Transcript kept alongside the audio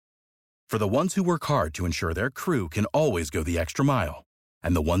For the ones who work hard to ensure their crew can always go the extra mile,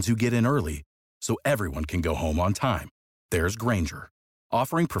 and the ones who get in early so everyone can go home on time, there's Grainger,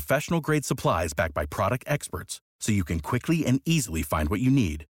 offering professional-grade supplies backed by product experts so you can quickly and easily find what you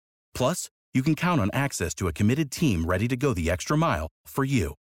need. Plus, you can count on access to a committed team ready to go the extra mile for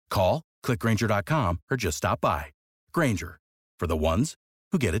you. Call, click Grainger.com, or just stop by. Grainger, for the ones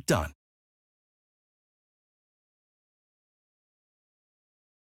who get it done.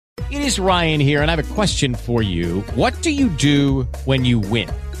 It is Ryan here, and I have a question for you. What do you do when you win?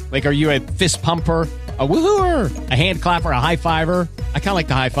 Like, are you a fist pumper, a woo-hooer, a hand clapper, a high-fiver? I kind of like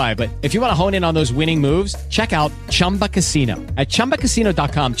the high-five, but if you want to hone in on those winning moves, check out Chumba Casino. At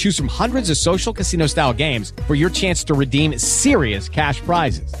ChumbaCasino.com, choose from hundreds of social casino-style games for your chance to redeem serious cash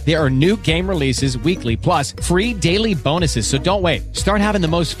prizes. There are new game releases weekly, plus free daily bonuses, so don't wait. Start having the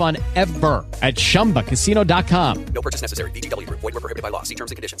most fun ever at ChumbaCasino.com. No purchase necessary. VGW Group. Void where prohibited by law. See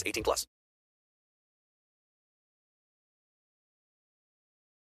terms and conditions. 18+.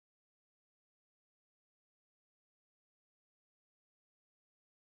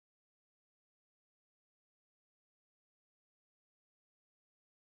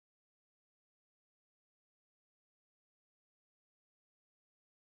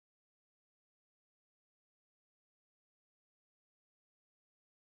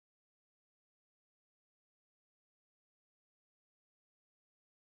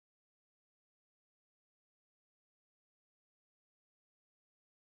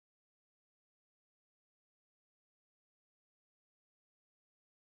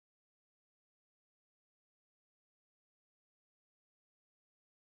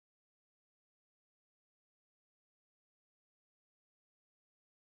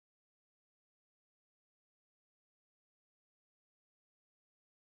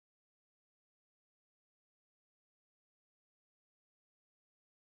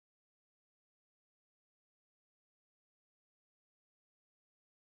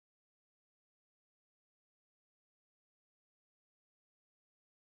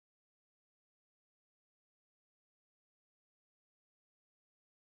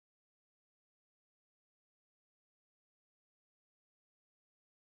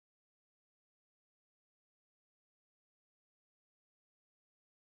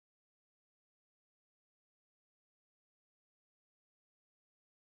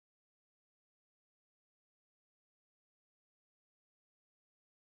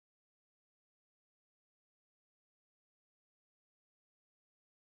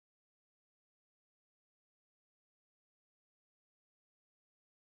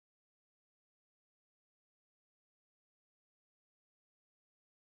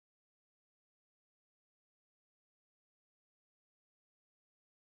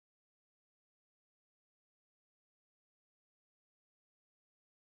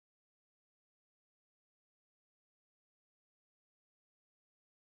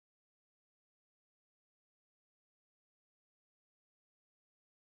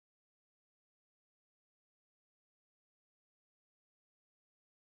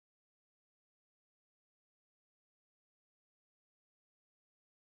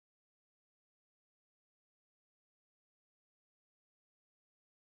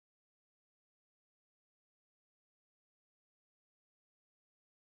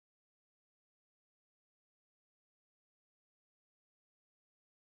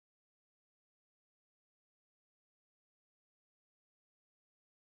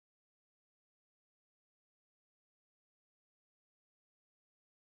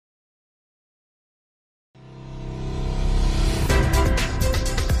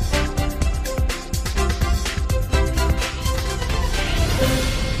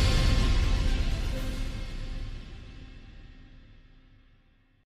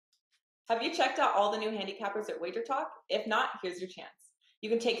 Have you checked out all the new handicappers at Wager Talk? If not, here's your chance. You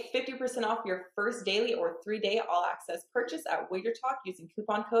can take 50% off your first daily or 3-day all-access purchase at Wager Talk using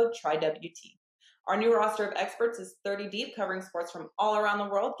coupon code TRYWT. Our new roster of experts is 30 deep, covering sports from all around the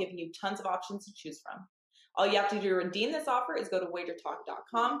world, giving you tons of options to choose from. All you have to do to redeem this offer is go to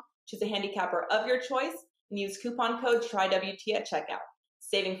wagertalk.com, choose a handicapper of your choice, and use coupon code TRYWT at checkout,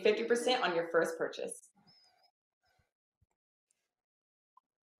 saving 50% on your first purchase.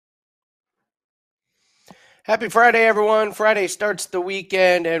 Happy Friday, everyone. Friday starts the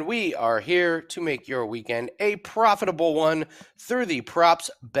weekend, and we are here to make your weekend a profitable one through the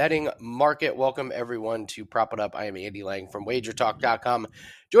props betting market. Welcome, everyone, to Prop It Up. I am Andy Lang from WagerTalk.com.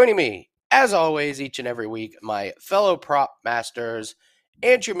 Joining me, as always, each and every week, my fellow prop masters,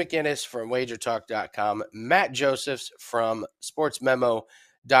 Andrew McInnes from WagerTalk.com, Matt Josephs from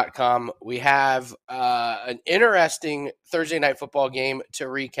SportsMemo.com. We have an interesting Thursday night football game to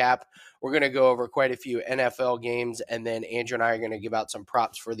recap. We're going to go over quite a few NFL games, and then Andrew and I are going to give out some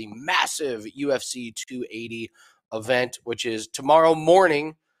props for the massive UFC 280 event, which is tomorrow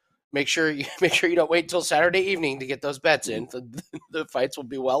morning. Make sure you don't wait until Saturday evening to get those bets in. The fights will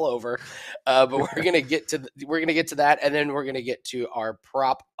be well over, but we're gonna get to that, and then we're gonna get to our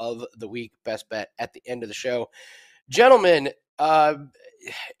prop of the week, best bet, at the end of the show, gentlemen.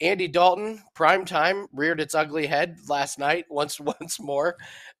 Andy Dalton, prime time, reared its ugly head last night once more.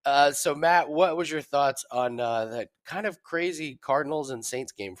 So Matt, what was your thoughts on that kind of crazy Cardinals and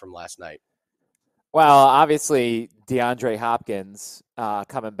Saints game from last night? Well, obviously DeAndre Hopkins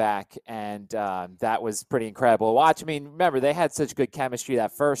coming back, and that was pretty incredible to watch. I mean, remember, they had such good chemistry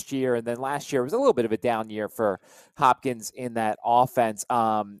that first year, and then last year was a little bit of a down year for Hopkins in that offense.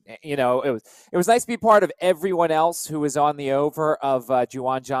 It was nice to be part of everyone else who was on the over of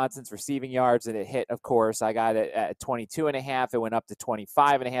Juwan Johnson's receiving yards, and it hit, of course. I got it at 22.5. It went up to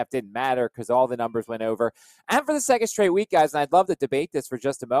 25.5. Didn't matter because all the numbers went over. And for the second straight week, guys, and I'd love to debate this for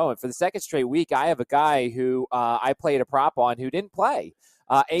just a moment. For the second straight week, I have a guy who I played a prop on who didn't play.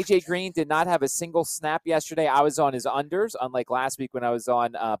 AJ Green did not have a single snap yesterday. I was on his unders, unlike last week when I was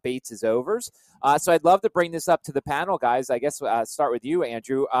on Bates' overs. So I'd love to bring this up to the panel, guys. I guess start with you,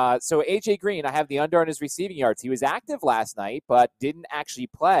 Andrew. So AJ Green, I have the under on his receiving yards. He was active last night, but didn't actually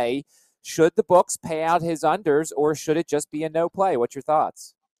play. Should the books pay out his unders, or should it just be a no play? What's your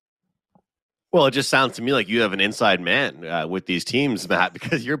thoughts? Well, it just sounds to me like you have an inside man with these teams, Matt,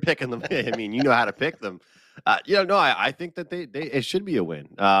 because you're picking them. I mean, you know how to pick them. I think that it should be a win.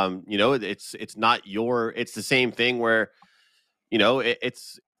 It's not it's the same thing where,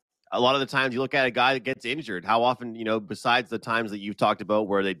 it's a lot of the times you look at a guy that gets injured. How often, besides the times that you've talked about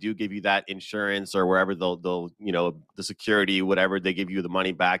where they do give you that insurance or wherever they'll the security, whatever, they give you the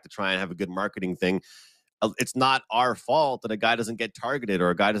money back to try and have a good marketing thing. It's not our fault that a guy doesn't get targeted or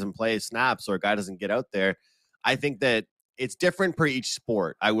a guy doesn't play snaps or a guy doesn't get out there. I think that it's different per each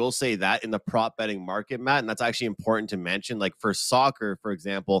sport. I will say that in the prop betting market, Matt, and that's actually important to mention. Like for soccer, for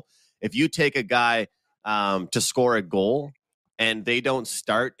example, if you take a guy to score a goal and they don't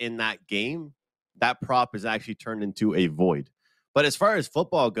start in that game, that prop is actually turned into a void. But as far as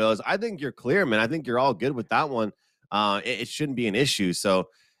football goes, I think you're clear, man. I think you're all good with that one. It shouldn't be an issue. So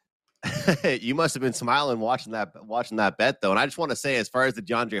you must have been smiling watching that bet, though. And I just want to say, as far as the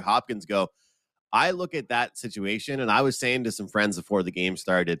DeAndre Hopkins go, I look at that situation, and I was saying to some friends before the game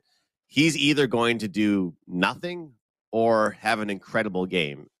started, he's either going to do nothing or have an incredible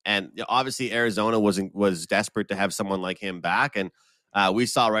game. And obviously, Arizona was desperate to have someone like him back, and we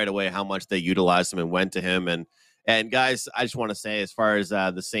saw right away how much they utilized him and went to him. And guys, I just want to say, as far as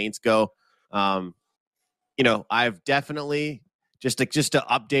the Saints go, I've definitely. Just to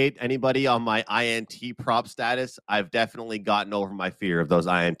update anybody on my INT prop status, I've definitely gotten over my fear of those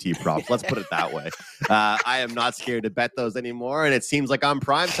INT props. Let's put it that way. I am not scared to bet those anymore, and it seems like I'm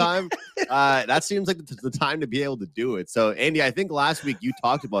prime time. That seems like the time to be able to do it. So, Andy, I think last week you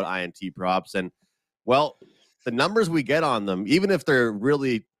talked about INT props, and well, the numbers we get on them, even if they're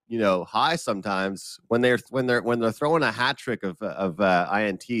really high, sometimes when they're throwing a hat trick of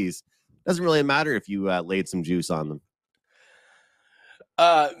INTs, doesn't really matter if you laid some juice on them.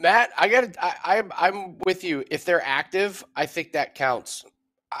 Matt, I'm with you. If they're active, I think that counts.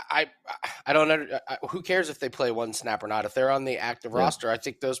 I don't know. Who cares if they play one snap or not? If they're on the active roster, I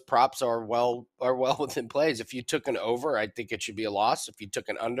think those props are well within plays. If you took an over, I think it should be a loss. If you took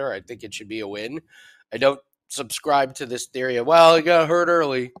an under, I think it should be a win. I don't subscribe to this theory of, well, he got hurt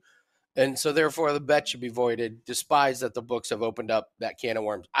early, and so therefore the bet should be voided. Despise that the books have opened up that can of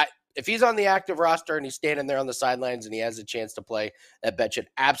worms. If he's on the active roster and he's standing there on the sidelines and he has a chance to play, that bet should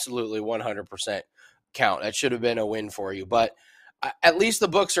absolutely 100% count. That should have been a win for you. But at least the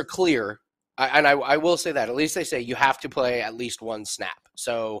books are clear. I will say that. At least they say you have to play at least one snap.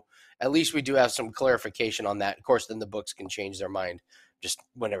 So at least we do have some clarification on that. Of course, then the books can change their mind just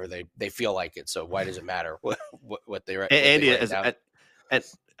whenever they feel like it. So why does it matter what they write? Andy,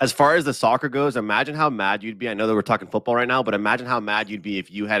 as far as the soccer goes, imagine how mad you'd be. I know that we're talking football right now, but imagine how mad you'd be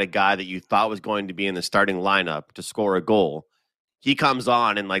if you had a guy that you thought was going to be in the starting lineup to score a goal. He comes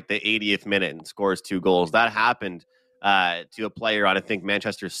on in like the 80th minute and scores 2 goals. That happened to a player on, I think,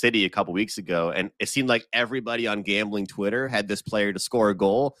 Manchester City a couple weeks ago. And it seemed like everybody on gambling Twitter had this player to score a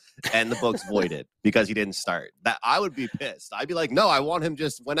goal and the books voided because he didn't start. That I would be pissed. I'd be like, no, I want him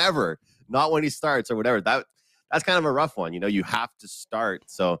just whenever, not when he starts or whatever. That's kind of a rough one. You have to start.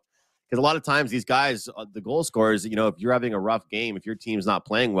 So, because a lot of times these guys, the goal scorers, if you're having a rough game, if your team's not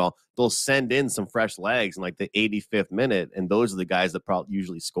playing well, they'll send in some fresh legs in like the 85th minute. And those are the guys that probably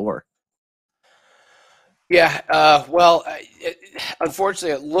usually score. Yeah,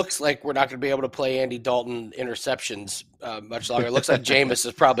 unfortunately, it looks like we're not going to be able to play Andy Dalton interceptions much longer. It looks like Jameis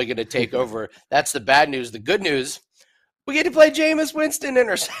is probably going to take over. That's the bad news. The good news, we get to play Jameis Winston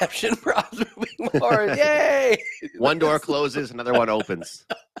interception props moving forward. Yay! One door closes, another one opens.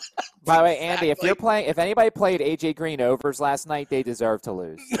 By the way, Andy, if anybody played AJ Green overs last night, they deserve to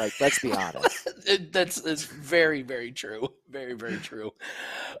lose. Like, let's be honest. That's very, very true. Very, very true.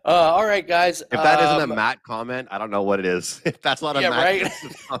 All right, guys. If that isn't a Matt comment, I don't know what it is. If that's not a Matt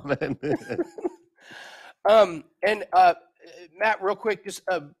comment. Matt, real quick, just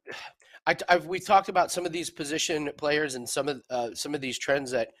we talked about some of these position players and some of these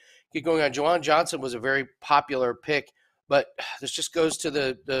trends that get going on. Juwan Johnson was a very popular pick, but this just goes to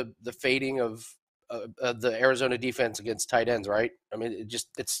the fading of the Arizona defense against tight ends, right? I mean,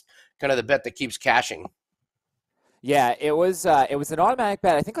 it's kind of the bet that keeps cashing. Yeah, it was an automatic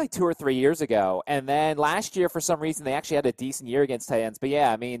bet, I think like 2 or 3 years ago. And then last year, for some reason, they actually had a decent year against tight ends. But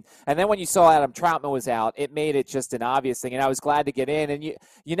yeah, I mean, and then when you saw Adam Troutman was out, it made it just an obvious thing. And I was glad to get in. And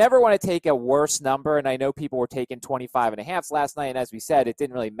you never want to take a worse number. And I know people were taking 25.5s last night. And as we said, it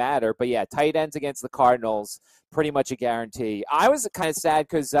didn't really matter. But yeah, tight ends against the Cardinals, pretty much a guarantee. I was kind of sad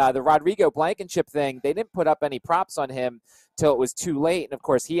because the Rodrigo Blankenship thing, they didn't put up any props on him till it was too late. And, of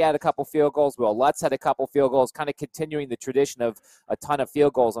course, he had a couple field goals. Will Lutz had a couple field goals, kind of continuing the tradition of a ton of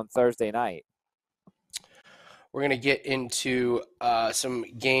field goals on Thursday night. We're going to get into some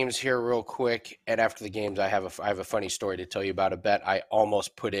games here real quick. And after the games, I have a funny story to tell you about a bet I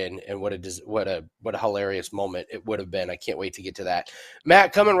almost put in and what a hilarious moment it would have been. I can't wait to get to that.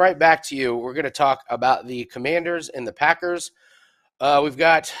 Matt, coming right back to you, we're going to talk about the Commanders and the Packers. We've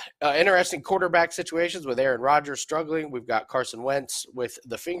got interesting quarterback situations with Aaron Rodgers struggling. We've got Carson Wentz with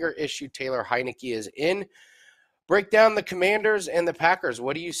the finger issue. Taylor Heineke is in. Break down the Commanders and the Packers.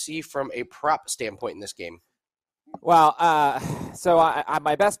 What do you see from a prop standpoint in this game? Well, so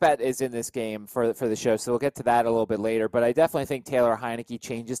my best bet is in this game for the show, so we'll get to that a little bit later. But I definitely think Taylor Heineke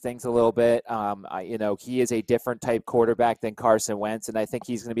changes things a little bit. He is a different type quarterback than Carson Wentz, and I think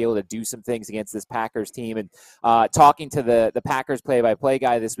he's going to be able to do some things against this Packers team. And talking to the Packers play-by-play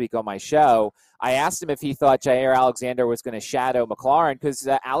guy this week on my show, I asked him if he thought Jair Alexander was going to shadow McLaurin because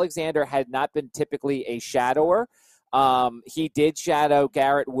Alexander had not been typically a shadower. He did shadow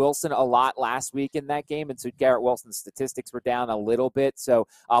Garrett Wilson a lot last week in that game, and so Garrett Wilson's statistics were down a little bit. So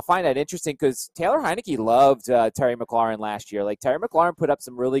I'll find that interesting because Taylor Heineke loved Terry McLaurin last year. Like, Terry McLaurin put up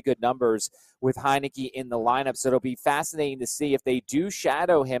some really good numbers with Heineke in the lineup, so it'll be fascinating to see if they do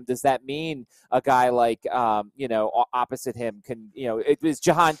shadow him. Does that mean a guy like, opposite him is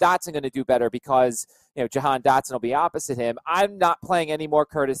Jahan Dotson going to do better because Jahan Dotson will be opposite him? I'm not playing any more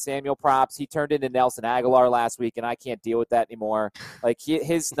Curtis Samuel props. He turned into Nelson Aguilar last week, and I can't deal with that anymore. Like,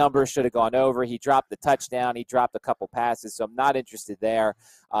 his numbers should have gone over. He dropped the touchdown. He dropped a couple passes, so I'm not interested there.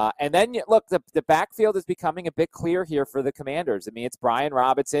 And then, look, the backfield is becoming a bit clear here for the Commanders. I mean, it's Brian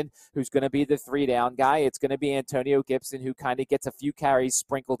Robinson, who's going to be the 3-down guy. It's going to be Antonio Gibson, who kind of gets a few carries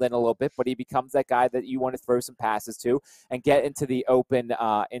sprinkled in a little bit, but he becomes that guy that you want to throw some passes to and get into the open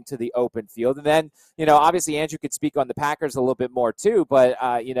field. And then, obviously Andrew could speak on the Packers a little bit more too, but,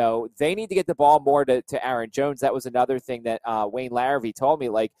 they need to get the ball more to Aaron Jones. That was another thing that Wayne Larrivee told me.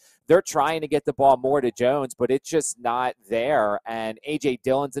 Like, they're trying to get the ball more to Jones, but it's just not there. And A.J.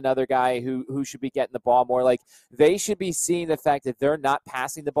 Dillon's another guy who should be getting the ball more. Like, they should be seeing the fact that they're not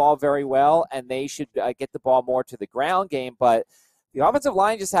passing the ball very well, and they should get the ball more to the ground game. But the offensive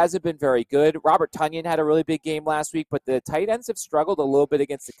line just hasn't been very good. Robert Tonyan had a really big game last week, but the tight ends have struggled a little bit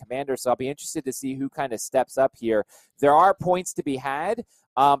against the Commanders, so I'll be interested to see who kind of steps up here. There are points to be had.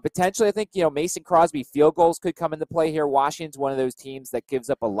 Potentially, I think, Mason Crosby field goals could come into play here. Washington's one of those teams that gives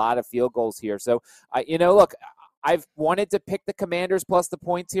up a lot of field goals here. So, look, I've wanted to pick the Commanders plus the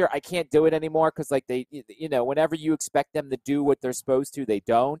points here. I can't do it anymore because, like, they, whenever you expect them to do what they're supposed to, they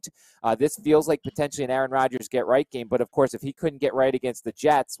don't. This feels like potentially an Aaron Rodgers get-right game. But, of course, if he couldn't get right against the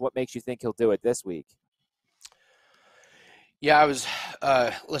Jets, what makes you think he'll do it this week? Yeah, I was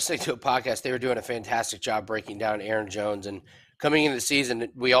listening to a podcast. They were doing a fantastic job breaking down Aaron Jones. And coming into the season,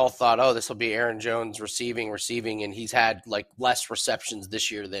 we all thought, this will be Aaron Jones receiving, and he's had like less receptions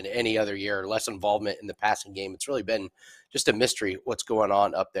this year than any other year, less involvement in the passing game. It's really been just a mystery what's going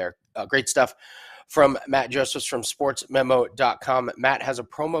on up there. Great stuff from Matt Josephs from sportsmemo.com. Matt has a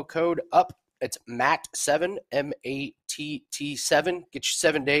promo code up. It's MATT7, MATT7. Get you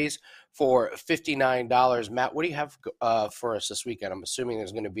 7 days for $59. Matt, what do you have for us this weekend? I'm assuming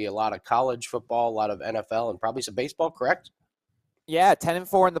there's going to be a lot of college football, a lot of NFL, and probably some baseball, correct? Yeah,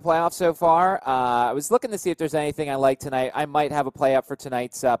 10-4 in the playoffs so far. I was looking to see if there's anything I like tonight. I might have a play up for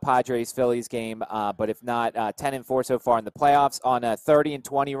tonight's Padres-Phillies game, but if not, 10-4 so far in the playoffs on a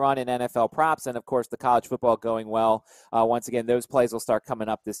 30-20 run in NFL props, and of course the college football going well. Once again, those plays will start coming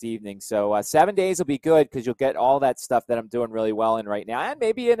up this evening. So 7 days will be good because you'll get all that stuff that I'm doing really well in right now, and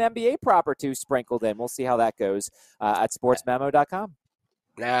maybe an NBA prop or two sprinkled in. We'll see how that goes at sportsmemo.com.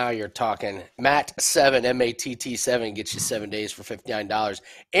 Now you're talking. Matt7, MATT7 gets you 7 days for $59.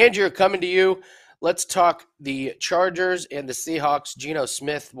 Andrew, coming to you. Let's talk the Chargers and the Seahawks. Geno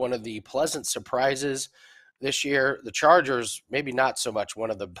Smith, one of the pleasant surprises this year. The Chargers, maybe not so much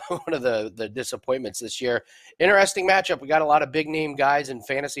one of the disappointments this year. Interesting matchup. We got a lot of big name guys in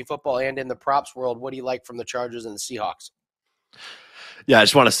fantasy football and in the props world. What do you like from the Chargers and the Seahawks? Yeah, I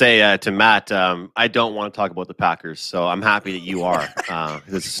just want to say to Matt, I don't want to talk about the Packers, so I'm happy that you are.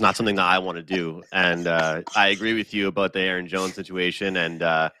 This is not something that I want to do. And I agree with you about the Aaron Jones situation,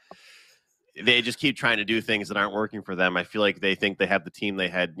 and they just keep trying to do things that aren't working for them. I feel like they think they have the team they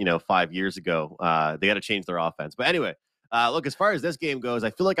had, 5 years ago. They got to change their offense. But anyway, look, as far as this game goes,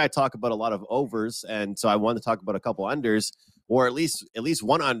 I feel like I talk about a lot of overs, and so I wanted to talk about a couple unders, or at least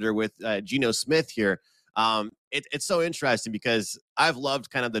one under with Geno Smith here. It's so interesting because I've loved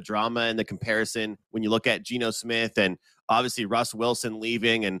kind of the drama and the comparison when you look at Geno Smith and obviously Russ Wilson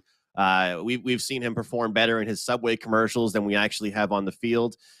leaving, and we've seen him perform better in his Subway commercials than we actually have on the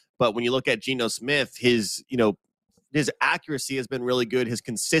field. But when you look at Geno Smith, his accuracy has been really good. His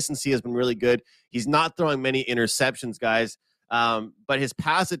consistency has been really good. He's not throwing many interceptions, guys. But his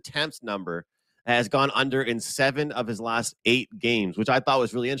pass attempts number has gone under in 7 of his last 8 games, which I thought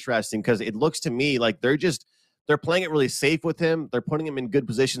was really interesting because it looks to me like they're playing it really safe with him. They're putting him in good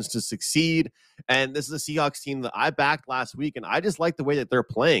positions to succeed. And this is a Seahawks team that I backed last week, and I just like the way that they're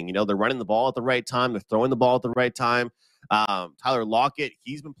playing. They're running the ball at the right time. They're throwing the ball at the right time. Tyler Lockett,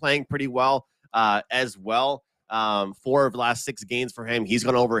 he's been playing pretty well as well. 4 of the last 6 games for him. He's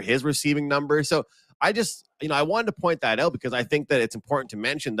gone over his receiving number. So I just, I wanted to point that out because I think that it's important to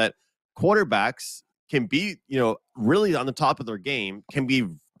mention that quarterbacks can be, really on the top of their game, can be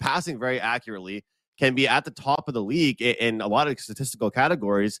passing very accurately, can be at the top of the league in a lot of statistical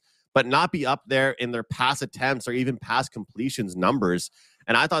categories, but not be up there in their pass attempts or even pass completions numbers.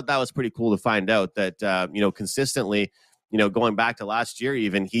 And I thought that was pretty cool to find out that, consistently, going back to last year,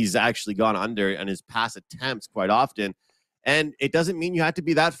 even he's actually gone under on his pass attempts quite often. And it doesn't mean you have to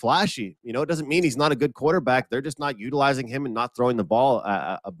be that flashy. It doesn't mean he's not a good quarterback. They're just not utilizing him and not throwing the ball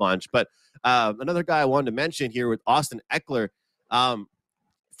a bunch. But another guy I wanted to mention here with Austin Eckler,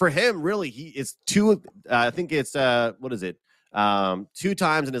 for him, really, he is 2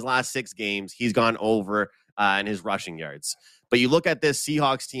 times in his last 6 games, he's gone over in his rushing yards. But you look at this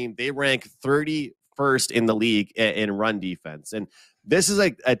Seahawks team, they rank 31st in the league in run defense. And this is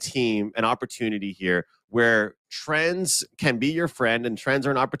a team, an opportunity here where trends can be your friend, and trends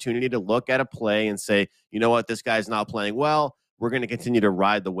are an opportunity to look at a play and say, you know what, this guy's not playing well. We're going to continue to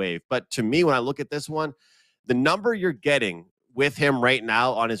ride the wave. But to me, when I look at this one, the number you're getting with him right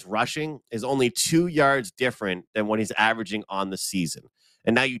now on his rushing is only 2 yards different than what he's averaging on the season.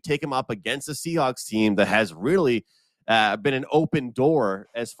 And now you take him up against the Seahawks team that has really been an open door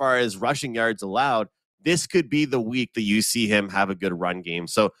as far as rushing yards allowed. This could be the week that you see him have a good run game.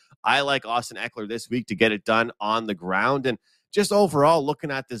 So I like Austin Eckler this week to get it done on the ground. And just overall, looking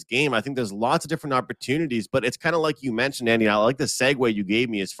at this game, I think there's lots of different opportunities, but it's kind of like you mentioned, Andy. I like the segue you gave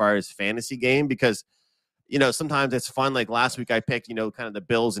me as far as fantasy game because, sometimes it's fun. Like last week I picked, kind of the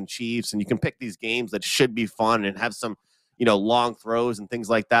Bills and Chiefs, and you can pick these games that should be fun and have some, long throws and things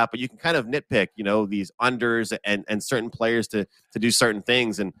like that. But you can kind of nitpick, these unders and certain players to do certain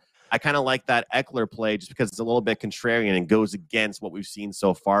things. And I kind of like that Eckler play just because it's a little bit contrarian and goes against what we've seen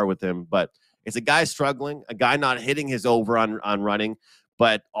so far with him. But it's a guy struggling, a guy not hitting his over on running,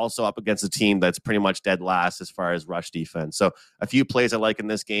 but also up against a team that's pretty much dead last as far as rush defense. So a few plays I like in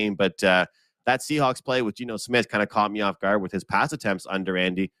this game, but that Seahawks play with Geno Smith kind of caught me off guard with his pass attempts under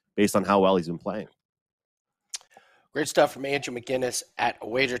Andy based on how well he's been playing. Great stuff from Andrew McGinnis at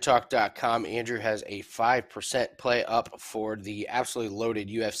wagertalk.com. Andrew has a 5% play up for the absolutely loaded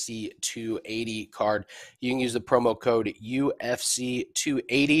UFC 280 card. You can use the promo code UFC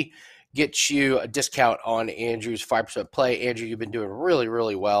 280. Get you a discount on Andrew's 5% play. Andrew, you've been doing really,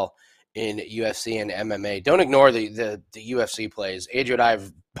 really well in UFC and MMA. Don't ignore the UFC plays. Andrew and I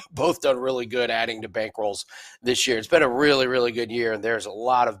have both done really good adding to bankrolls this year. It's been a really, really good year, and there's a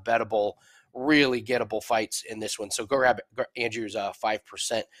lot of bettable, really gettable fights in this one. So go grab Andrew's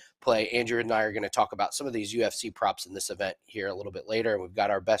 5% play. Andrew and I are going to talk about some of these UFC props in this event here a little bit later, and we've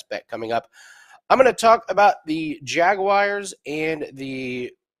got our best bet coming up. I'm going to talk about the Jaguars and the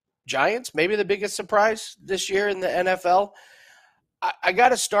Giants, maybe the biggest surprise this year in the NFL. I got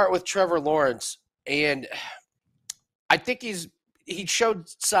to start with Trevor Lawrence, and I think he showed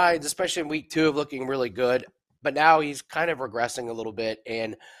signs, especially in week 2, of looking really good, but now he's kind of regressing a little bit,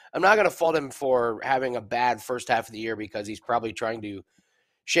 and I'm not going to fault him for having a bad first half of the year because he's probably trying to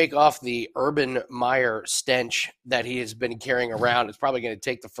shake off the Urban Meyer stench that he has been carrying around. It's probably going to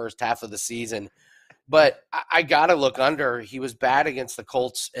take the first half of the season. But I got to look under. He was bad against the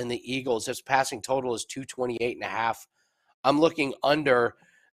Colts and the Eagles. His passing total is 228.5. I'm looking under,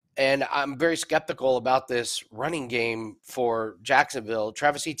 and I'm very skeptical about this running game for Jacksonville.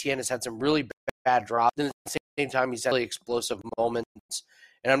 Travis Etienne has had some really bad drops. At the same time, he's had really explosive moments.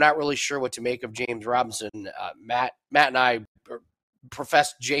 And I'm not really sure what to make of James Robinson. Matt and I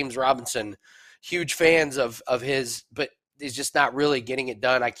professed James Robinson, huge fans of his, but he's just not really getting it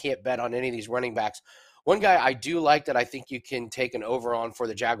done. I can't bet on any of these running backs. One guy I do like that I think you can take an over on for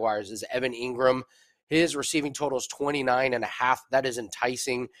the Jaguars is Evan Ingram. His receiving total is 29.5. That is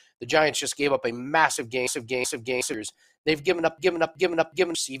enticing. The Giants just gave up a massive game. They've given up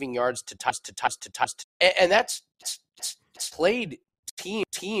receiving yards to touch. And that's played team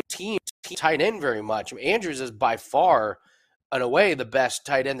tight end very much. I mean, Andrews is by far and away the best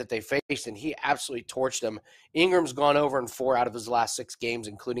tight end that they faced, and he absolutely torched them. Ingram's gone over in 4 out of his last 6 games,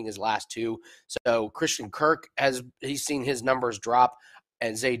 including his last 2. So Christian Kirk he's seen his numbers drop,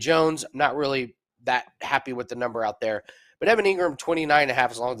 and Zay Jones, not really that happy with the number out there. But Evan Ingram,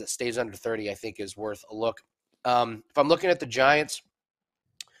 29.5, as long as it stays under 30, I think is worth a look. If I'm looking at the Giants,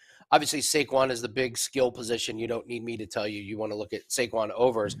 obviously Saquon is the big skill position. You don't need me to tell you want to look at Saquon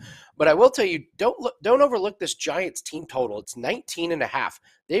overs. But I will tell you, don't overlook this Giants team total. It's 19.5.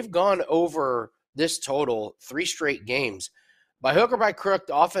 They've gone over this total 3 straight games. By hook or by crook,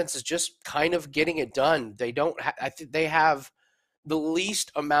 the offense is just kind of getting it done. I think they have the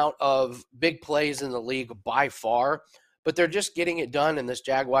least amount of big plays in the league by far, but they're just getting it done, and this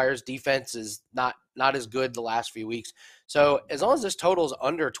Jaguars defense is not as good the last few weeks. So as long as this total is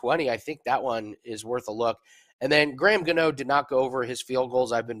under 20, I think that one is worth a look. And then Graham Gano did not go over his field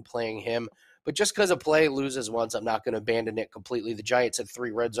goals. I've been playing him. But just because a play loses once, I'm not going to abandon it completely. The Giants had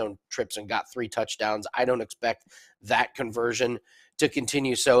 3 red zone trips and got 3 touchdowns. I don't expect that conversion to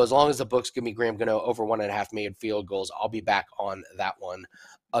continue. So as long as the books give me Graham Gano over 1.5 made field goals, I'll be back on that one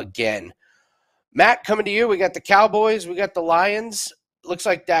again. Matt, coming to you. We got the Cowboys. We got the Lions. Looks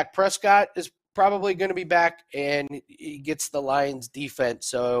like Dak Prescott is probably going to be back, and he gets the Lions defense.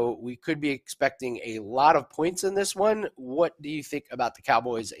 So we could be expecting a lot of points in this one. What do you think about the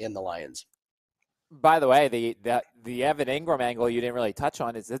Cowboys and the Lions? By the way, the Evan Ingram angle you didn't really touch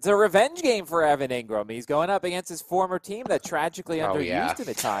on is it's a revenge game for Evan Ingram. He's going up against his former team that tragically underused him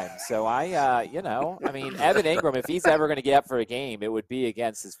at times. So Evan Ingram, if he's ever going to get up for a game, it would be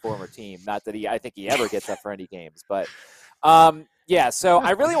against his former team. Not that I think he ever gets up for any games, but so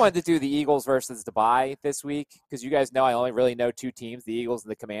I really wanted to do the Eagles versus the bye this week because you guys know I only really know 2 teams, the Eagles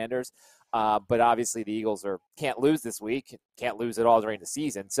and the Commanders. But obviously the Eagles can't lose this week, can't lose at all during the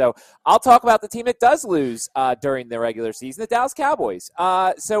season. So I'll talk about the team that does lose during the regular season, the Dallas Cowboys.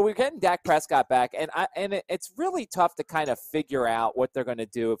 So we're getting Dak Prescott back, and it's really tough to kind of figure out what they're going to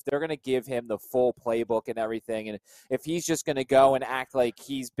do, if they're going to give him the full playbook and everything, and if he's just going to go and act like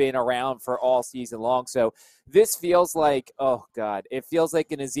he's been around for all season long. So this feels like, oh, God, it feels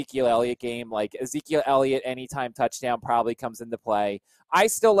like an Ezekiel Elliott game. Like Ezekiel Elliott, anytime touchdown probably comes into play. I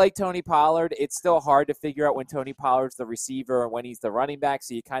still like Tony Pollard. It's still hard to figure out when Tony Pollard's the receiver and when he's the running back,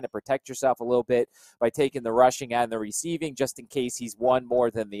 so you kind of protect yourself a little bit by taking the rushing and the receiving just in case he's one more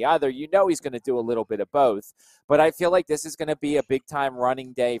than the other. You know he's going to do a little bit of both. But I feel like this is going to be a big-time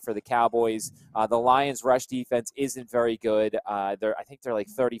running day for the Cowboys. The Lions' rush defense isn't very good. I think they're like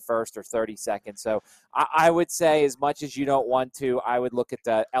 31st or 32nd. So I would say as much as you don't want to, I would look at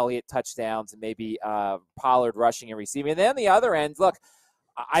the Elliott touchdowns and maybe Pollard rushing and receiving. And then on the other end, look,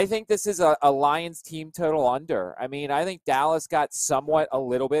 I think this is a Lions team total under. I mean, I think Dallas got somewhat a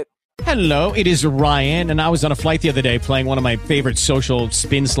little bit. Hello, it is Ryan, and I was on a flight the other day playing one of my favorite social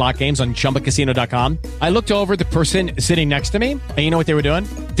spin slot games on ChumbaCasino.com. I looked over at the person sitting next to me, and you know what they were doing?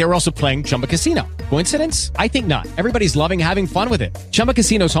 They were also playing Chumba Casino. Coincidence? I think not. Everybody's loving having fun with it. Chumba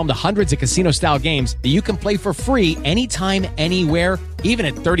Casino is home to hundreds of casino-style games that you can play for free anytime, anywhere, even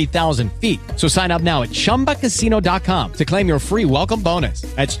at 30,000 feet. So sign up now at ChumbaCasino.com to claim your free welcome bonus.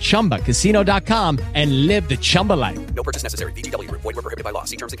 That's ChumbaCasino.com and live the Chumba life. No purchase necessary. VGW. Void where prohibited by law.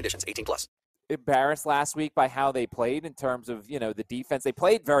 See terms and conditions. 18+. embarrassed last week by how they played in terms of, the defense. They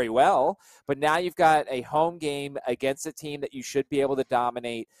played very well, but now you've got a home game against a team that you should be able to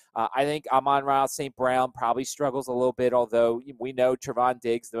dominate. I think Amon-Ra St. Brown probably struggles a little bit, although we know Trevon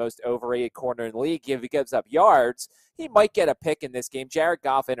Diggs, the most overrated corner in the league, if he gives up yards, he might get a pick in this game. Jared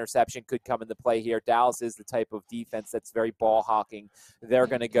Goff interception could come into play here. Dallas is the type of defense that's very ball hawking. They're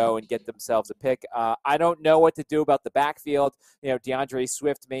going to go and get themselves a pick. I don't know what to do about the backfield. DeAndre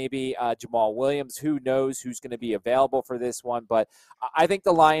Swift maybe, Jamal Williams. Who knows who's going to be available for this one? But I think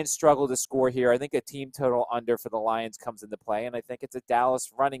the Lions struggle to score here. I think a team total under for the Lions comes into play, and I think it's a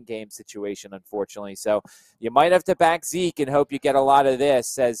Dallas running game situation, unfortunately. So you might have to back Zeke and hope you get a lot of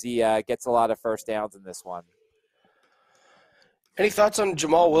this as he gets a lot of first downs in this one. Any thoughts on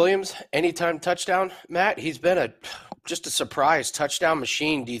Jamal Williams? Anytime touchdown, Matt? He's been just a surprise touchdown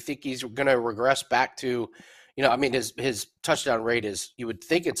machine. Do you think he's going to regress back to, his touchdown rate is, you would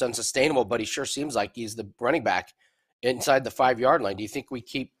think it's unsustainable, but he sure seems like he's the running back inside the 5-yard line. Do you think we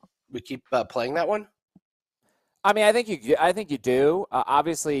keep playing that one? I mean, I think you do.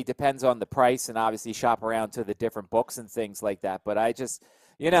 Obviously, it depends on the price, and obviously shop around to the different books and things like that. But I just,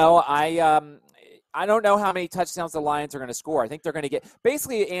 I don't know how many touchdowns the Lions are going to score. I think they're going to get –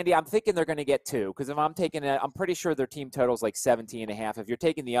 basically, Andy, I'm thinking they're going to get 2 because if I'm taking it, I'm pretty sure their team total is like 17.5. If you're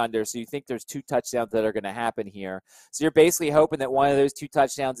taking the under, so you think there's 2 touchdowns that are going to happen here. So you're basically hoping that one of those 2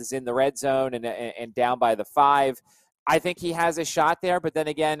 touchdowns is in the red zone and down by the 5. I think he has a shot there, but then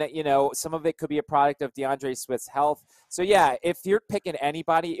again, some of it could be a product of DeAndre Swift's health. So, yeah, if you're picking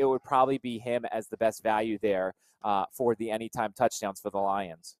anybody, it would probably be him as the best value there for the anytime touchdowns for the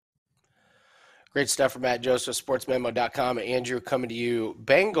Lions. Great stuff from Matt Joseph, sportsmemo.com. Andrew, coming to you.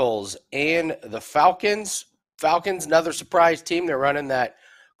 Bengals and the Falcons. Falcons, another surprise team. They're running that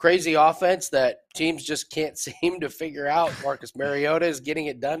crazy offense that teams just can't seem to figure out. Marcus Mariota is getting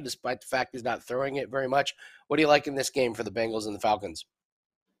it done despite the fact he's not throwing it very much. What do you like in this game for the Bengals and the Falcons?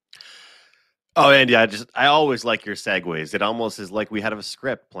 Oh, Andy, I always like your segues. It almost is like we had a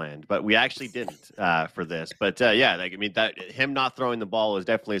script planned, but we actually didn't for this. But that him not throwing the ball is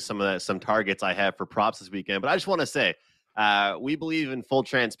definitely some targets I have for props this weekend. But I just want to say, we believe in full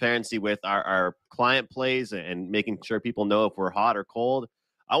transparency with our client plays and making sure people know if we're hot or cold.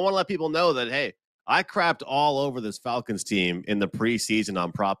 I want to let people know that, hey, I crapped all over this Falcons team in the preseason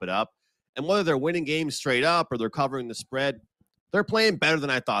on Prop It Up. And whether they're winning games straight up or they're covering the spread, they're playing better than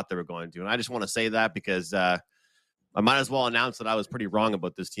I thought they were going to. And I just want to say that because I might as well announce that I was pretty wrong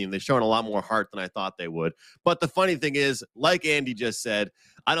about this team. They've shown a lot more heart than I thought they would. But the funny thing is, like Andy just said,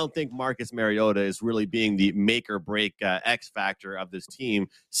 I don't think Marcus Mariota is really being the make or break X factor of this team,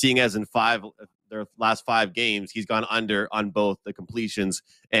 seeing as in their last 5 games, he's gone under on both the completions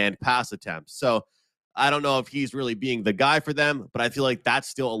and pass attempts. So I don't know if he's really being the guy for them, but I feel like that's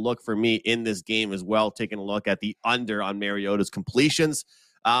still a look for me in this game as well, taking a look at the under on Mariota's completions.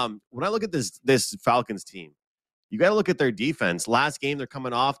 When I look at this Falcons team, you got to look at their defense. Last game they're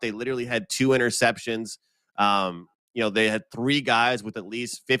coming off, they literally had 2 interceptions. They had 3 guys with at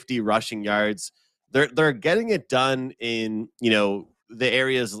least 50 rushing yards. They're getting it done in, the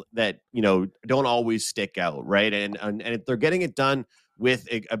areas that, don't always stick out, right? And they're getting it done with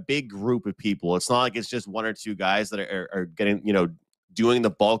a big group of people. It's not like it's just 1 or 2 guys that are getting, doing the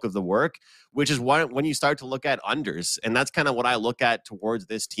bulk of the work, which is why when you start to look at unders, and that's kind of what I look at towards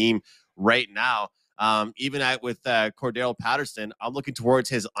this team right now. Even with Cordero Patterson, I'm looking towards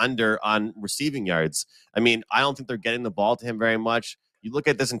his under on receiving yards. I mean, I don't think they're getting the ball to him very much. You look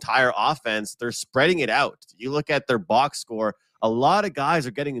at this entire offense, they're spreading it out. You look at their box score, a lot of guys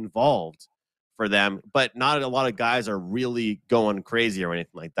are getting involved for them, but not a lot of guys are really going crazy or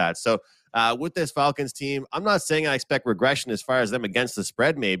anything like that. So with this Falcons team, I'm not saying I expect regression as far as them against the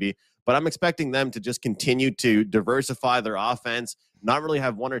spread maybe, but I'm expecting them to just continue to diversify their offense, not really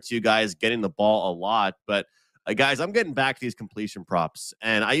have 1 or 2 guys getting the ball a lot. But guys, I'm getting back to these completion props,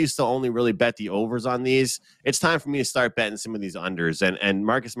 and I used to only really bet the overs on these. It's time for me to start betting some of these unders, and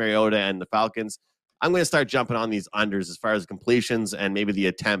Marcus Mariota and the Falcons, I'm going to start jumping on these unders as far as completions and maybe the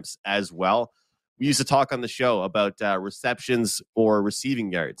attempts as well. We used to talk on the show about receptions or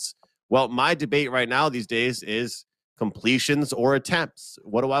receiving yards. Well, my debate right now these days is completions or attempts.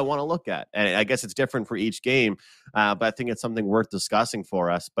 What do I want to look at? And I guess it's different for each game, but I think it's something worth discussing for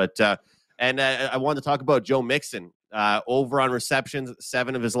us. But I wanted to talk about Joe Mixon. Over on receptions,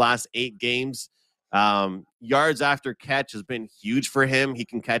 7 of his last 8 games. Yards after catch has been huge for him. He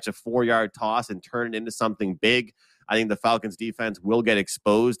can catch a 4-yard toss and turn it into something big. I think the Falcons defense will get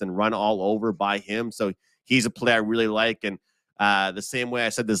exposed and run all over by him. So he's a play I really like. And The same way I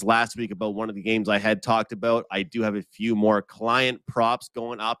said this last week about one of the games I had talked about, I do have a few more client props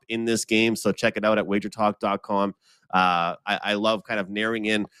going up in this game, so check it out at wagertalk.com. I love kind of narrowing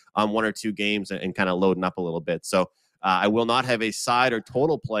in on one or two games and kind of loading up a little bit. So I will not have a side or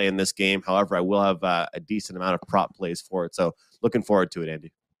total play in this game. However, I will have a decent amount of prop plays for it. So looking forward to it,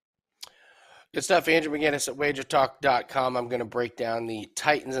 Andy. Good stuff, Andrew McGinnis at wagertalk.com. I'm going to break down the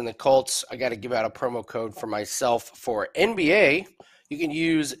Titans and the Colts. I got to give out a promo code for myself for NBA. You can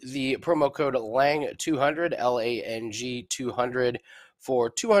use the promo code LANG200, L-A-N-G 200,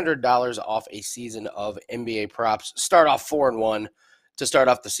 for $200 off a season of NBA props. Start off 4-1 to start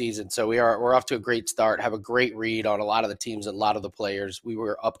off the season. So we're off to a great start, have a great read on a lot of the teams and a lot of the players. We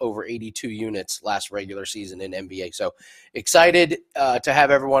were up over 82 units last regular season in NBA. So excited to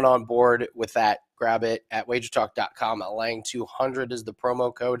have everyone on board with that. Grab it at wagertalk.com. LANG200 is the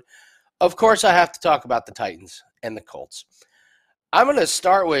promo code. Of course, I have to talk about the Titans and the Colts. I'm going to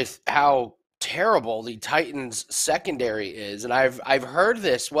start with how terrible the Titans secondary is. And I've heard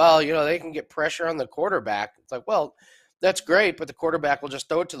this, well, they can get pressure on the quarterback. It's like, well, that's great, but the quarterback will just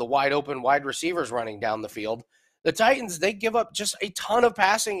throw it to the wide open wide receivers running down the field. The Titans, they give up just a ton of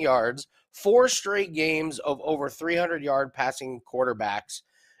passing yards, 4 straight games of over 300-yard passing quarterbacks.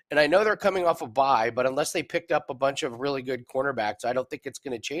 And I know they're coming off a bye, but unless they picked up a bunch of really good cornerbacks, I don't think it's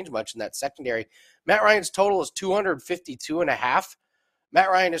going to change much in that secondary. Matt Ryan's total is 252.5. Matt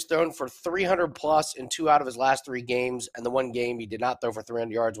Ryan has thrown for 300-plus in 2 out of his last 3 games, and the one game he did not throw for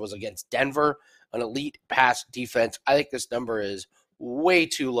 300 yards was against Denver, an elite pass defense. I think this number is way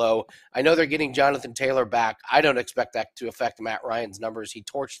too low. I know they're getting Jonathan Taylor back. I don't expect that to affect Matt Ryan's numbers. He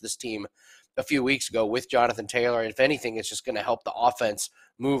torched this team a few weeks ago with Jonathan Taylor, and if anything, it's just going to help the offense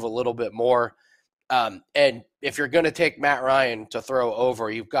move a little bit more. And if you're going to take Matt Ryan to throw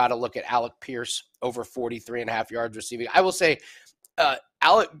over, you've got to look at Alec Pierce over 43.5 yards receiving. I will say,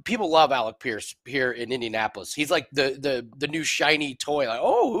 people love Alec Pierce here in Indianapolis. He's like the new shiny toy. Like,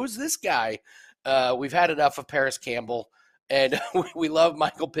 oh, who's this guy? We've had enough of Paris Campbell, and we love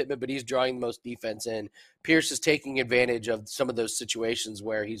Michael Pittman, but he's drawing the most defense in. Pierce is taking advantage of some of those situations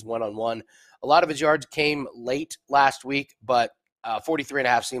where he's one-on-one. A lot of his yards came late last week, but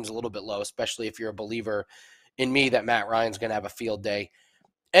 43.5 seems a little bit low, especially if you're a believer in me that Matt Ryan's going to have a field day.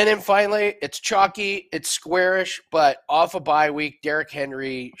 And then finally, it's chalky, it's squarish, but off a bye week, Derrick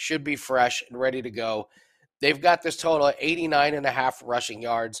Henry should be fresh and ready to go. They've got this total of 89.5 rushing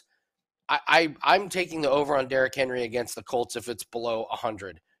yards. I'm taking the over on Derrick Henry against the Colts if it's below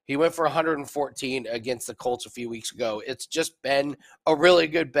 100. He went for 114 against the Colts a few weeks ago. It's just been a really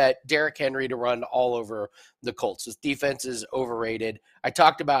good bet, Derrick Henry to run all over the Colts. His defense is overrated. I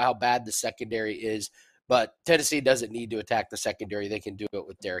talked about how bad the secondary is, but Tennessee doesn't need to attack the secondary. They can do it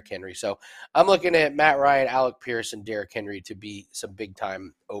with Derrick Henry. So I'm looking at Matt Ryan, Alec Pierce, and Derrick Henry to be some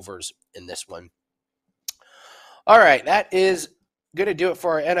big-time overs in this one. All right, that is going to do it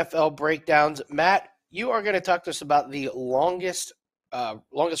for our NFL breakdowns. Matt, you are going to talk to us about the longest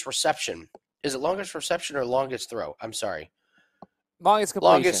reception. Is it longest reception or longest throw? I'm sorry. Longest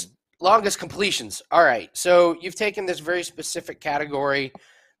completion. Longest completions. All right, so you've taken this very specific category.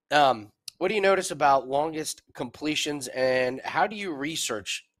 What do you notice about longest completions, and how do you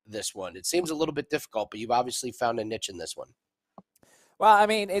research this one? It seems a little bit difficult, but you've obviously found a niche in this one. Well, I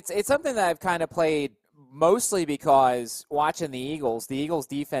mean, it's something that I've kind of played mostly because watching the Eagles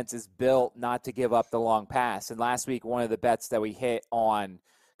defense is built not to give up the long pass. And last week, one of the bets that we hit on,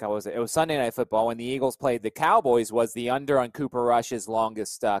 it was Sunday Night Football when the Eagles played the Cowboys, was the under on Cooper Rush's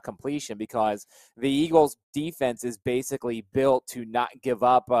longest completion, because the Eagles defense is basically built to not give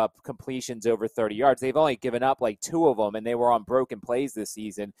up completions over 30 yards. They've only given up like 2 of them, and they were on broken plays this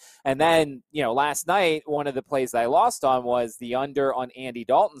season. And then, last night, one of the plays that I lost on was the under on Andy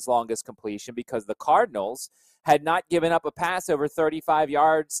Dalton's longest completion, because the Cardinals had not given up a pass over 35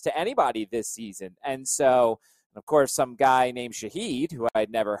 yards to anybody this season. And so, of course, some guy named Shaheed, who I'd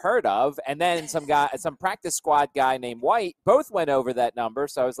never heard of, and then some practice squad guy named White, both went over that number.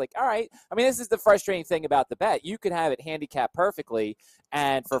 So I was like, all right. I mean, this is the frustrating thing about the bet. You could have it handicapped perfectly,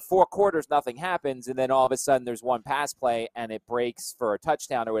 and for 4 quarters, nothing happens, and then all of a sudden there's one pass play, and it breaks for a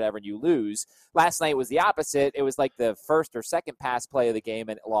touchdown or whatever, and you lose. Last night was the opposite. It was like the first or second pass play of the game,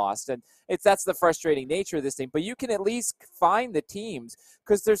 and it lost. And that's the frustrating nature of this thing. But you can at least find the teams,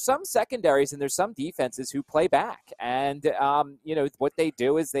 because there's some secondaries and there's some defenses who play back. And, what they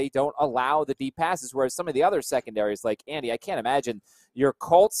do is they don't allow the deep passes, whereas some of the other secondaries, like Andy, I can't imagine your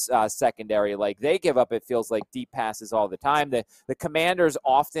Colts secondary, like they give up, it feels like, deep passes all the time. The Commanders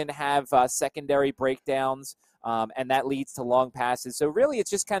often have secondary breakdowns. and that leads to long passes. So really it's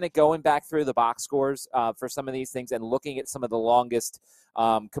just kind of going back through the box scores for some of these things and looking at some of the longest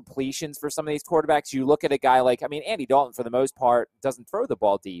completions for some of these quarterbacks. You look at a guy like, Andy Dalton, for the most part, doesn't throw the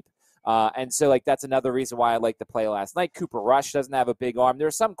ball deep. And so, that's another reason why I like to play last night. Cooper Rush doesn't have a big arm. There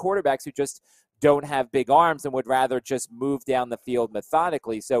are some quarterbacks who just don't have big arms and would rather just move down the field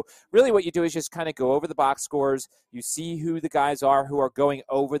methodically. So really what you do is just kind of go over the box scores. You see who the guys are who are going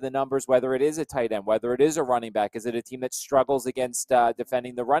over the numbers, whether it is a tight end, whether it is a running back. Is it a team that struggles against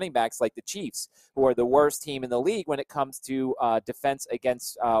defending the running backs like the Chiefs, who are the worst team in the league when it comes to defense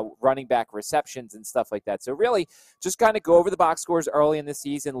against running back receptions and stuff like that. So really just kind of go over the box scores early in the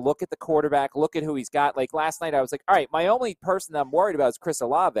season, look at the quarterback, look at who he's got. Like last night I was like, all right, my only person I'm worried about is Chris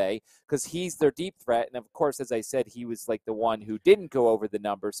Olave because he's their deep threat. And of course, as I said, he was like the one who didn't go over the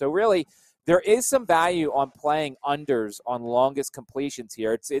number. So really, there is some value on playing unders on longest completions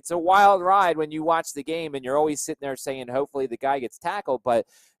here. It's a wild ride when you watch the game and you're always sitting there saying, hopefully the guy gets tackled. But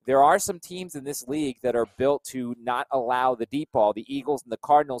there are some teams in this league that are built to not allow the deep ball. The Eagles and the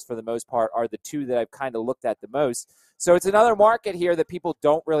Cardinals, for the most part, are the two that I've kind of looked at the most. So it's another market here that people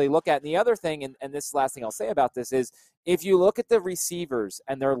don't really look at. And the other thing, and this is the last thing I'll say about this, is if you look at the receivers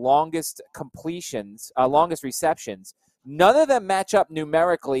and their longest completions, longest receptions, none of them match up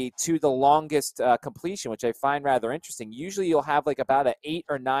numerically to the longest completion, which I find rather interesting. Usually you'll have like about an 8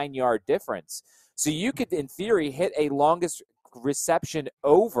 or 9 yard difference. So you could, in theory, hit a longest reception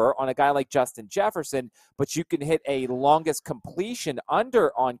over on a guy like Justin Jefferson, but you can hit a longest completion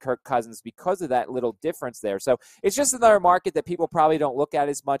under on Kirk Cousins because of that little difference there. So it's just another market that people probably don't look at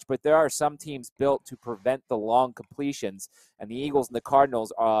as much, but there are some teams built to prevent the long completions, and the Eagles and the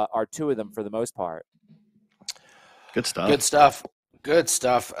Cardinals are two of them for the most part. Good stuff. Good stuff. Good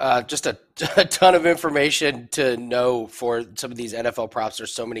stuff. Just a ton of information to know for some of these NFL props.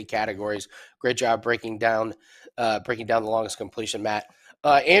 There's so many categories. Great job breaking down the longest completion, Matt.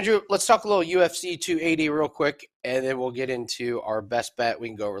 Andrew, let's talk a little UFC 280 real quick, and then we'll get into our best bet. We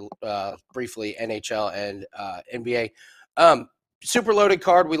can go briefly NHL and NBA. Super loaded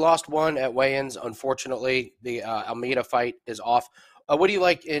card. We lost one at weigh-ins, unfortunately. The Almeida fight is off. What do you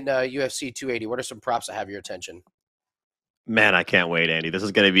like in UFC 280? What are some props that have your attention? Man, I can't wait, Andy. This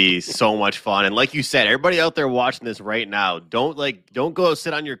is going to be so much fun. And like you said, everybody out there watching this right now, don't go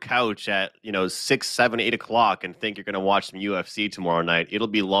sit on your couch at 6, 7, 8 o'clock and think you're going to watch some UFC tomorrow night. It'll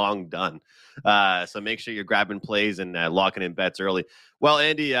be long done. So make sure you're grabbing plays and locking in bets early. Well,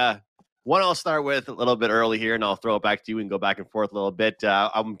 Andy, one I'll start with a little bit early here, and I'll throw it back to you and go back and forth a little bit.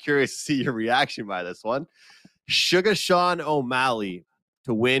 I'm curious to see your reaction by this one. Sugar Sean O'Malley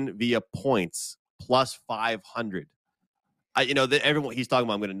to win via points plus 500. Everyone he's talking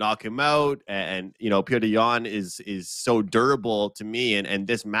about, I'm going to knock him out, and Petr Yan is so durable to me, and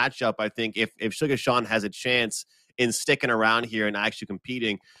this matchup, I think if Sugar Sean has a chance in sticking around here and actually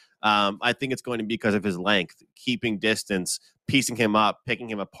competing, I think it's going to be because of his length, keeping distance, piecing him up, picking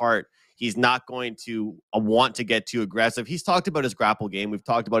him apart. He's not going to want to get too aggressive. He's talked about his grapple game. We've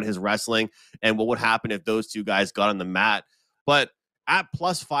talked about his wrestling and what would happen if those two guys got on the mat, but at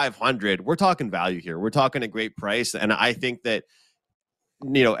plus 500, we're talking value here. We're talking a great price. And I think that,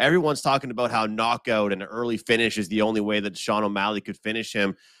 everyone's talking about how knockout and an early finish is the only way that Sean O'Malley could finish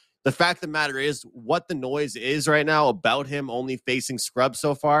him. The fact of the matter is what the noise is right now about him only facing scrubs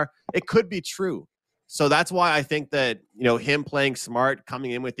so far, it could be true. So that's why I think that, him playing smart,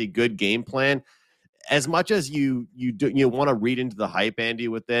 coming in with a good game plan, as much as you want to read into the hype, Andy,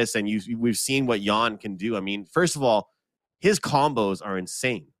 with this, and we've seen what Yan can do. I mean, first of all, his combos are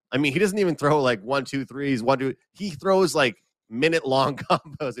insane. I mean, he doesn't even throw like 1, 2, 3s, 1, 2. He throws like minute-long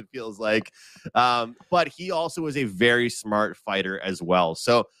combos, it feels like. But he also is a very smart fighter as well.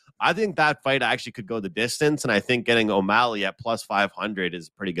 So I think that fight actually could go the distance, and I think getting O'Malley at plus 500 is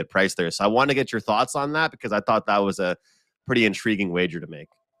a pretty good price there. So I want to get your thoughts on that because I thought that was a pretty intriguing wager to make.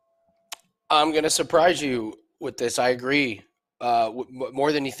 I'm going to surprise you with this. I agree.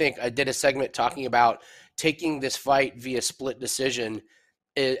 More than you think. I did a segment talking about taking this fight via split decision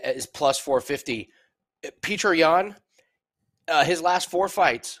is plus 450. Petr Yan, his last 4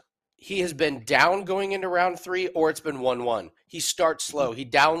 fights, he has been down going into round 3 or it's been 1-1. He starts slow. He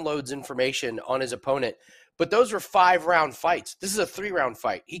downloads information on his opponent. But those were 5-round fights. This is a 3-round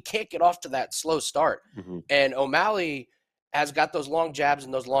fight. He can't get off to that slow start. Mm-hmm. And O'Malley has got those long jabs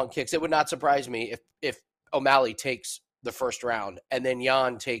and those long kicks. It would not surprise me if O'Malley takes the first round and then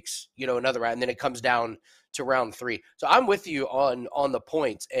Yan takes, another round, and then it comes down to round 3. So I'm with you on the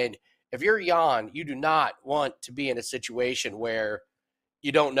points. And if you're Yan, you do not want to be in a situation where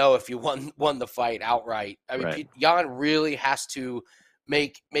you don't know if you won the fight outright. I mean, right. Yan really has to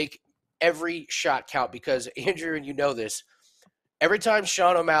make every shot count because, Andrew, and you know this, every time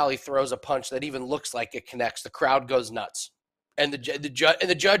Sean O'Malley throws a punch that even looks like it connects, the crowd goes nuts. And the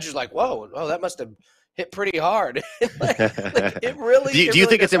judge is like, whoa, that must have hit pretty hard. like, it really. Do you really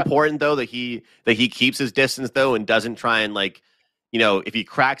think it's important though that he keeps his distance though and doesn't try and if he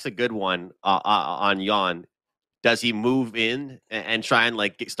cracks a good one on Jan, does he move in and try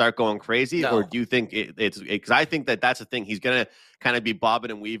and start going crazy, No. or do you think it's because I think that's the thing, he's gonna kind of be bobbing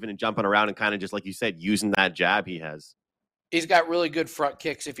and weaving and jumping around and kind of just like you said, using that jab he has. He's got really good front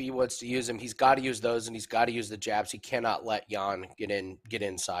kicks if he wants to use them. He's got to use those, and he's got to use the jabs. He cannot let Jan get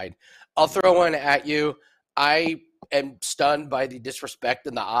inside. I'll throw one at you. I am stunned by the disrespect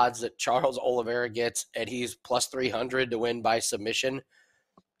and the odds that Charles Oliveira gets, and he's plus 300 to win by submission.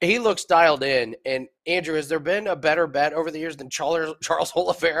 He looks dialed in. And, Andrew, has there been a better bet over the years than Charles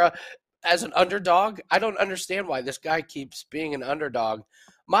Oliveira as an underdog? I don't understand why this guy keeps being an underdog.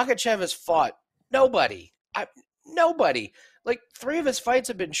 Makhachev has fought nobody. Nobody. Like 3 of his fights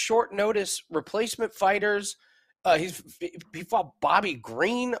have been short notice replacement fighters. He fought Bobby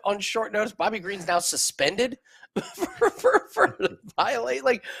Green on short notice. Bobby Green's now suspended for violate.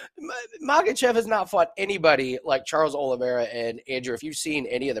 Like Makhachev has not fought anybody like Charles Oliveira. And Andrew, if you've seen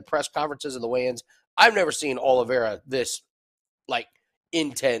any of the press conferences of the weigh-ins, I've never seen Oliveira this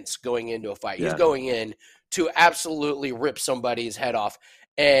intense going into a fight. Yeah. He's going in to absolutely rip somebody's head off.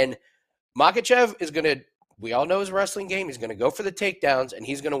 And Makhachev is going to, we all know his wrestling game. He's going to go for the takedowns, and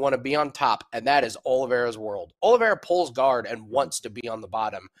he's going to want to be on top, and that is Oliveira's world. Oliveira pulls guard and wants to be on the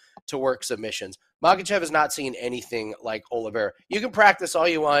bottom to work submissions. Makhachev has not seen anything like Oliveira. You can practice all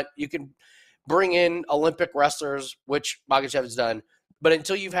you want. You can bring in Olympic wrestlers, which Makhachev has done, but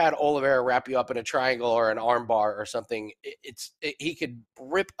until you've had Oliveira wrap you up in a triangle or an arm bar or something, he could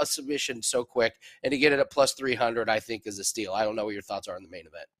rip a submission so quick, and to get it at plus 300, I think, is a steal. I don't know what your thoughts are on the main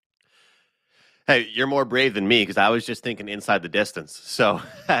event. Hey, you're more brave than me because I was just thinking inside the distance. So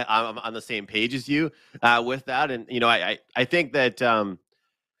I'm on the same page as you with that. And, I think that, I'm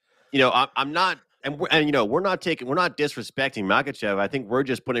not, we're not disrespecting Makhachev. I think we're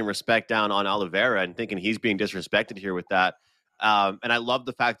just putting respect down on Oliveira and thinking he's being disrespected here with that. And I love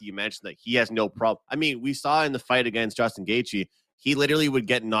the fact that you mentioned that he has no problem. I mean, we saw in the fight against Justin Gaethje, he literally would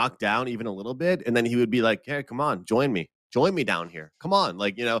get knocked down even a little bit. And then he would be like, hey, come on, join me down here. Come on.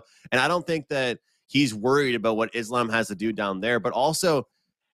 And I don't think that he's worried about what Islam has to do down there, but also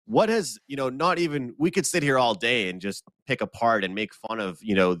what has, we could sit here all day and just pick apart and make fun of,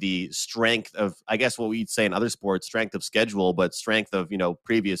 the strength of, I guess what we'd say in other sports, strength of schedule, but strength of,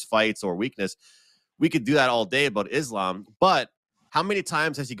 previous fights or weakness. We could do that all day about Islam, but how many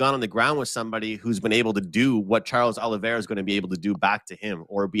times has he gone on the ground with somebody who's been able to do what Charles Oliveira is going to be able to do back to him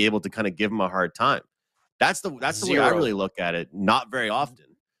or be able to kind of give him a hard time? That's the way I really look at it. Not very often,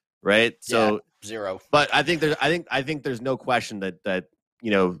 right? So yeah, 0. But I think there's no question that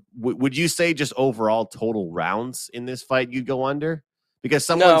would you say just overall total rounds in this fight you'd go under? Because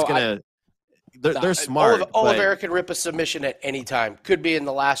someone's they're smart. Oliveira can rip a submission at any time. Could be in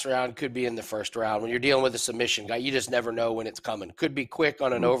the last round, could be in the first round. When you're dealing with a submission guy, you just never know when it's coming. Could be quick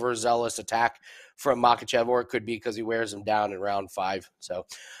on an overzealous attack from Makhachev, or it could be because he wears him down in round 5. So.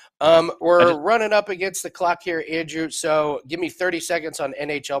 We're running up against the clock here, Andrew. So give me 30 seconds on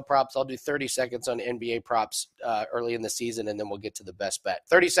NHL props. I'll do 30 seconds on NBA props early in the season, and then we'll get to the best bet.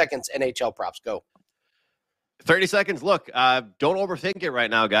 30 seconds, NHL props. Go. 30 seconds. Look, don't overthink it right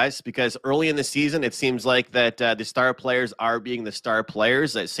now, guys, because early in the season, it seems like that the star players are being the star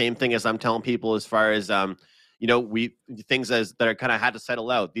players. That same thing as I'm telling people as far as, things that are kind of had to settle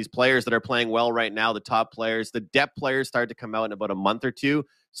out. These players that are playing well right now, the top players, the depth players start to come out in about a month or two.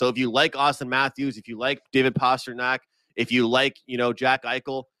 So if you like Austin Matthews, if you like David Pastrnak, if you like, Jack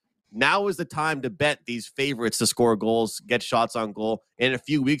Eichel, now is the time to bet these favorites to score goals, get shots on goal. In a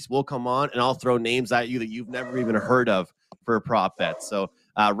few weeks, we'll come on and I'll throw names at you that you've never even heard of for a prop bet. So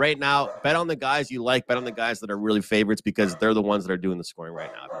right now, bet on the guys you like, bet on the guys that are really favorites because they're the ones that are doing the scoring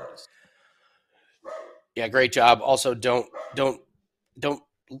right now, I've noticed. Yeah, great job. Also, don't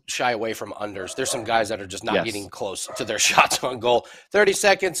shy away from unders. There's some guys that are just not getting close to their shots on goal. 30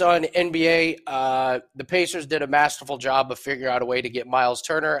 seconds on NBA. The Pacers did a masterful job of figuring out a way to get Miles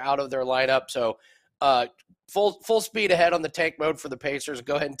Turner out of their lineup. So full speed ahead on the tank mode for the Pacers.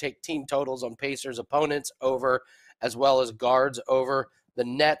 Go ahead and take team totals on Pacers opponents over as well as guards over. The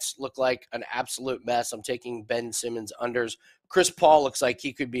Nets look like an absolute mess. I'm taking Ben Simmons unders. Chris Paul looks like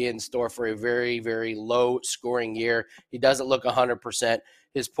he could be in store for a very, very low scoring year. He doesn't look 100%.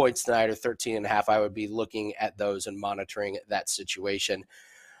 His points tonight are 13.5. I would be looking at those and monitoring that situation.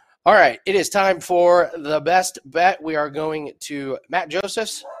 All right, it is time for the best bet. We are going to Matt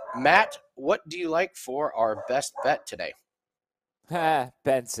Josephs. Matt, what do you like for our best bet today?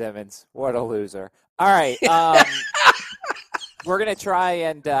 Ben Simmons, what a loser. All right, we're gonna try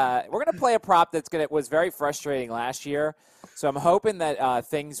and we're gonna play a prop was very frustrating last year. So I'm hoping that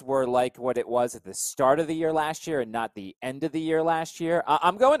things were like what it was at the start of the year last year and not the end of the year last year.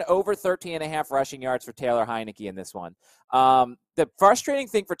 I'm going over 13.5 rushing yards for Taylor Heineke in this one. The frustrating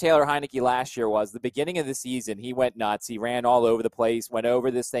thing for Taylor Heineke last year was the beginning of the season, he went nuts. He ran all over the place, went over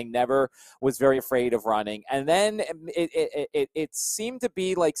this thing, never was very afraid of running. And then it seemed to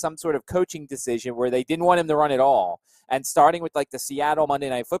be like some sort of coaching decision where they didn't want him to run at all. And starting with like the Seattle Monday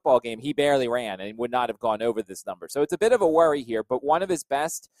Night Football game, he barely ran and would not have gone over this number. So it's a bit of a worry here, but one of his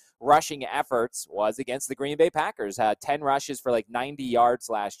best rushing efforts was against the Green Bay Packers. 10 rushes for like 90 yards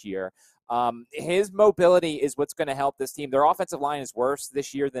last year. His mobility is what's going to help this team. Their offensive line is worse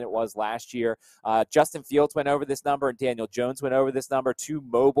this year than it was last year. Justin Fields went over this number and Daniel Jones went over this number. Two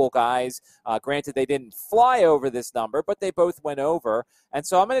mobile guys. Granted, they didn't fly over this number, but they both went over. And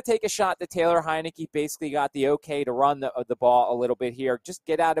so I'm going to take a shot that Taylor Heineke basically got the okay to run the ball a little bit here. Just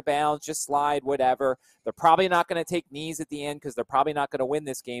get out of bounds, just slide, whatever. They're probably not going to take knees at the end because they're probably not going to win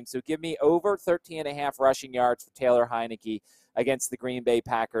this game. So give me over 13.5 rushing yards for Taylor Heineke against the Green Bay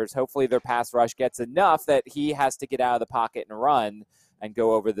Packers. Hopefully their pass rush gets enough that he has to get out of the pocket and run and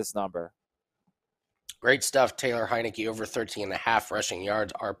go over this number. Great stuff. Taylor Heineke over 13.5 rushing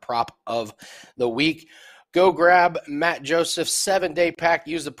yards, our prop of the week. Go grab Matt Joseph's 7-day pack.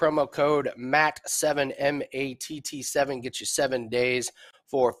 Use the promo code MATT7, MATT7. Get you 7 days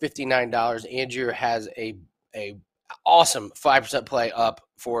for $59. Andrew has a awesome 5% play up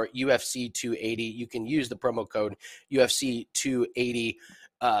for UFC 280. You can use the promo code UFC 280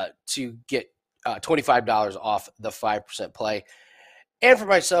 to get $25 off the 5% play. And for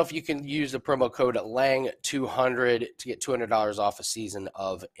myself, you can use the promo code LANG200 to get $200 off a season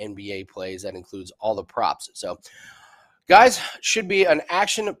of NBA plays. That includes all the props. So, guys, should be an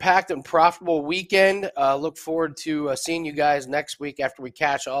action-packed and profitable weekend. Look forward to seeing you guys next week after we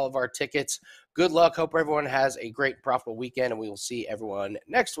cash all of our tickets. Good luck. Hope everyone has a great, profitable weekend, and we will see everyone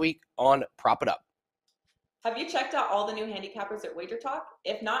next week on Prop It Up. Have you checked out all the new handicappers at Wager Talk?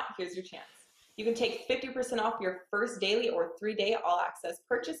 If not, here's your chance. You can take 50% off your first daily or 3-day all-access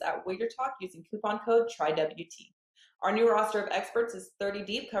purchase at Wager Talk using coupon code TRYWT. Our new roster of experts is 30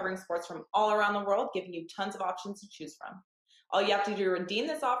 deep, covering sports from all around the world, giving you tons of options to choose from. All you have to do to redeem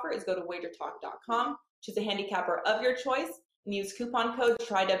this offer is go to wagertalk.com, choose a handicapper of your choice, and use coupon code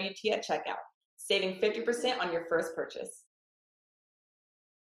TRYWT at checkout, saving 50% on your first purchase.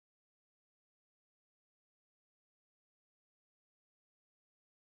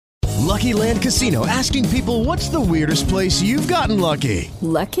 Lucky Land Casino, asking people, what's the weirdest place you've gotten lucky?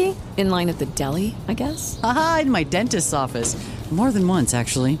 Lucky? In line at the deli, I guess? Aha, in my dentist's office. More than once,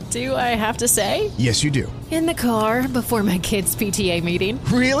 actually. Do I have to say? Yes, you do. In the car before my kids' PTA meeting.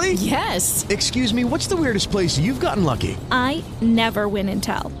 Really? Yes. Excuse me, what's the weirdest place you've gotten lucky? I never win and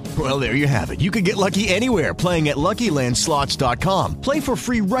tell. Well, there you have it. You can get lucky anywhere, playing at LuckyLandSlots.com. Play for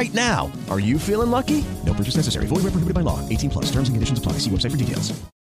free right now. Are you feeling lucky? No purchase necessary. Void where prohibited by law. 18+. Terms and conditions apply. See website for details.